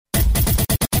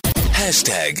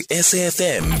#SAFMBTH.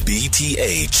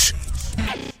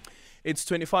 It's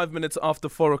 25 minutes after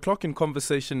 4 o'clock. In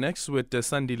conversation next with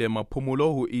Sandile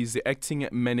Maphumulo, who is the acting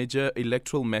manager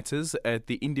electoral matters at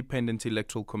the Independent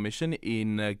Electoral Commission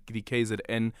in the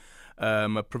KZN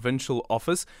provincial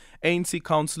office. ANC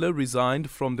councillor resigned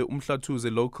from the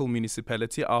uMhlathuze local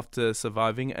municipality after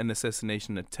surviving an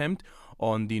assassination attempt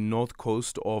on the north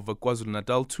coast of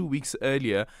KwaZulu-Natal. 2 weeks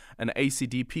earlier, an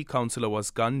ACDP councillor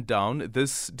was gunned down.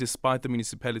 This despite the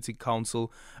municipality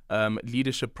council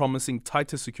leadership promising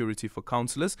tighter security for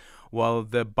councillors. While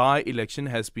the by-election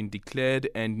has been declared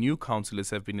and new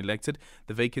councillors have been elected,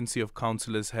 the vacancy of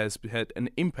councillors has had an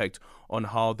impact on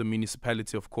how the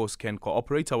municipality, of course, can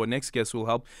cooperate. Our next guest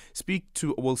will speak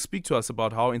to us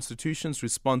about how institutions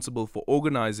responsible for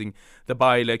organizing the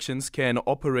by-elections can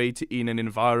operate in an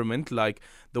environment like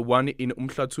the one in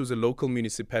uMhlathuze local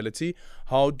municipality.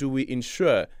 How do we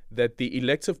ensure that the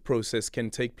elective process can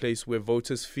take place where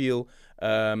voters feel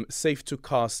safe to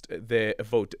cast their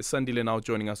vote? Sandile now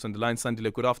joining us on the line.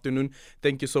 Sandile, good afternoon.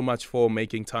 Thank you so much for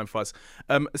making time for us.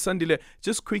 Sandile,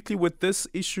 just quickly with this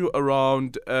issue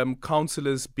around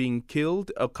councillors being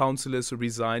killed, councillors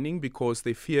resigning because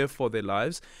they fear for their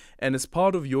lives, and as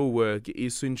part of your work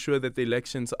is to ensure that the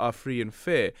elections are free and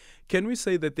fair. Can we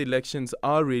say that the elections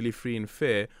are really free and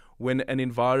fair when an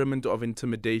environment of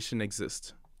intimidation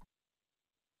exists?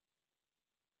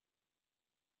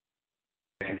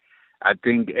 I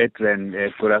think, Adrian,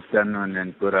 good afternoon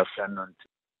and good afternoon.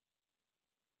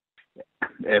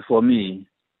 For me,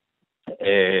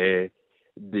 the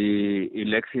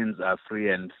elections are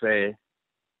free and fair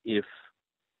if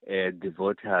the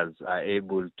voters are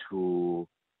able to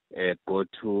go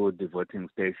to the voting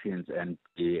stations and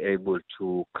be able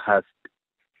to cast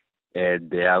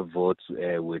their votes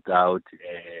without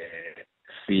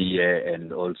fear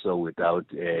and also without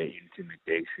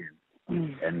intimidation.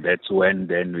 And that's when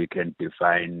then we can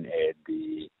define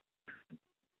the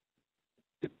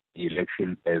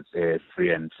election as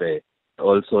free and fair.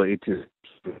 Also, it is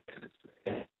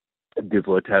the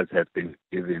voters have been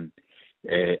given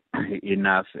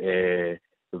enough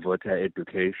voter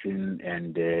education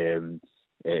and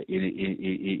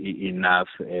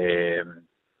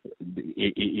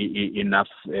enough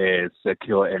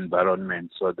secure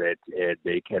environment so that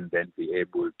they can then be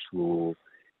able to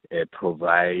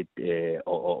provide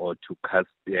or to cast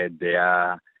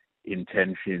their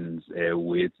intentions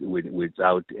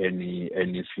without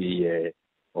any fear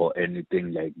or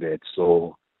anything like that.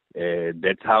 So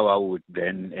that's how I would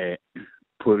then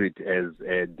put it as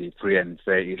the free and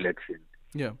fair election.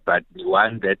 Yeah. But the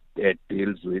one that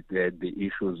deals with the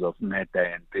issues of matter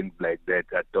and things like that,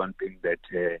 I don't think that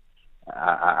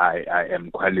I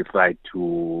am qualified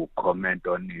to comment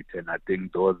on it. And I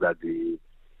think those are the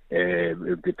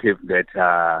people that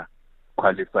are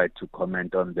qualified to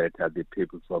comment on that are the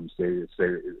people from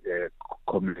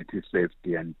community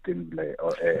safety and things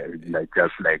like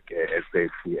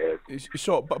safety.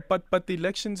 Sure, but the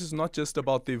elections is not just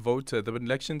about the voter. The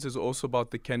elections is also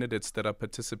about the candidates that are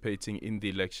participating in the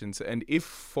elections. And if,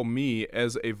 for me,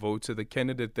 as a voter, the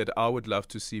candidate that I would love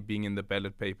to see being in the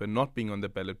ballot paper, not being on the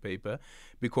ballot paper,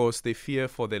 because they fear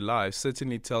for their lives,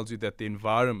 certainly tells you that the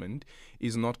environment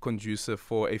is not conducive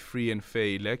for a free and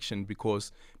fair election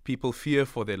because people fear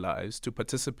for their lives to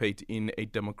participate in a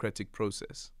democratic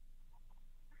process.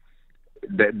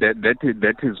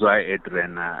 That is why,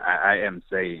 Adrian, I am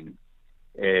saying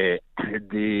the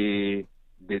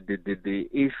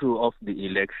issue of the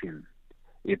election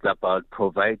is about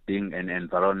providing an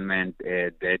environment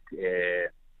that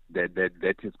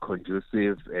is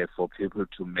conducive for people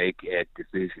to make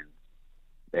decisions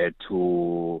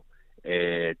to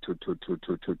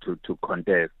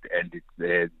contest, and it's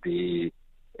the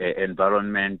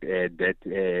environment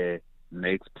that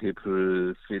makes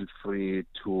people feel free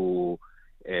to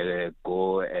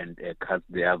go and cast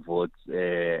their votes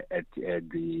at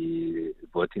the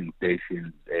voting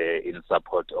stations in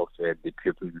support of the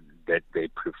people that they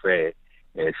prefer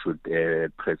should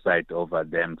preside over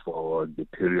them for the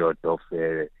period of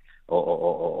the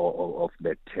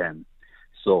term.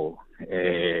 So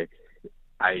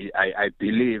I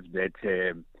believe that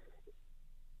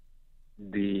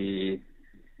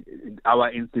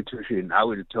our institution, I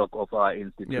will talk of our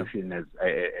institution as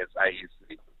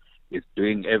IEC, is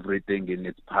doing everything in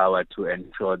its power to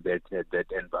ensure that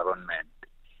that environment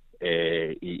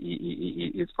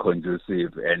is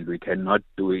conducive, and we cannot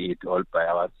do it all by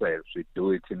ourselves. We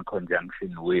do it in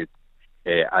conjunction with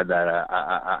other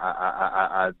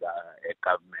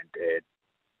government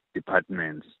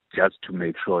departments, just to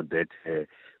make sure that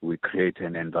we create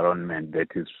an environment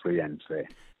that is free and fair.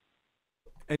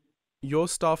 Your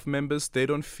staff members, they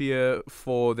don't fear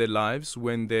for their lives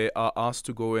when they are asked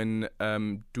to go and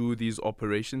do these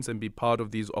operations and be part of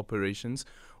these operations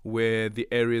where the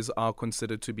areas are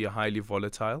considered to be highly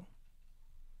volatile?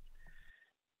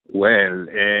 Well,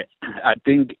 I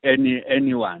think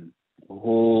anyone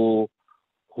who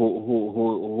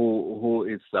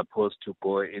is supposed to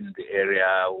go in the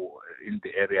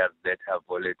areas that are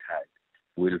volatile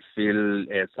will feel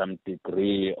some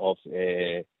degree of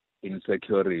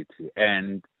insecurity.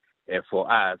 And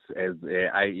for us as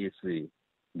IEC,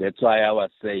 that's why I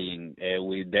was saying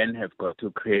we then have got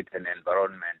to create an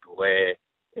environment where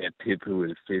people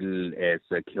will feel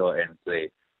secure and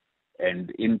safe.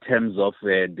 And in terms of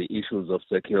the issues of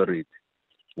security,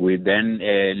 we then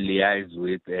liaise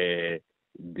with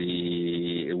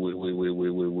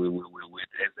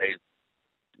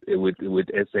with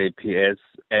SAPS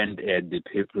and the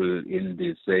people in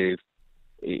the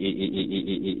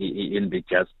in the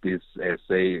justice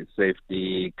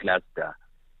safety cluster,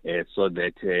 so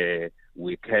that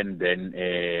we can then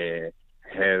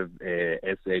have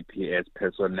SAPS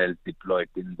personnel deployed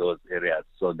in those areas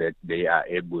so that they are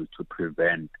able to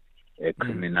prevent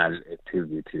criminal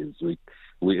activities.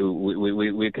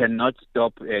 We cannot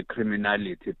stop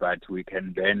criminality, but we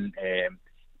can then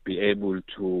be able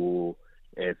to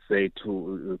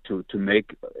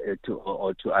make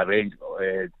or to arrange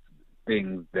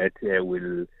things that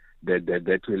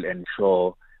will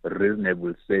ensure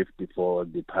reasonable safety for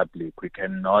the public. We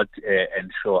cannot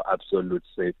ensure absolute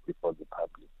safety for the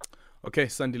public. Okay,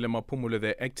 Sandile Maphumulo,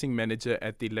 the acting manager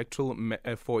at the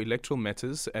for electoral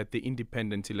matters at the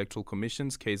Independent Electoral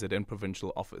Commission's KZN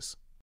provincial office.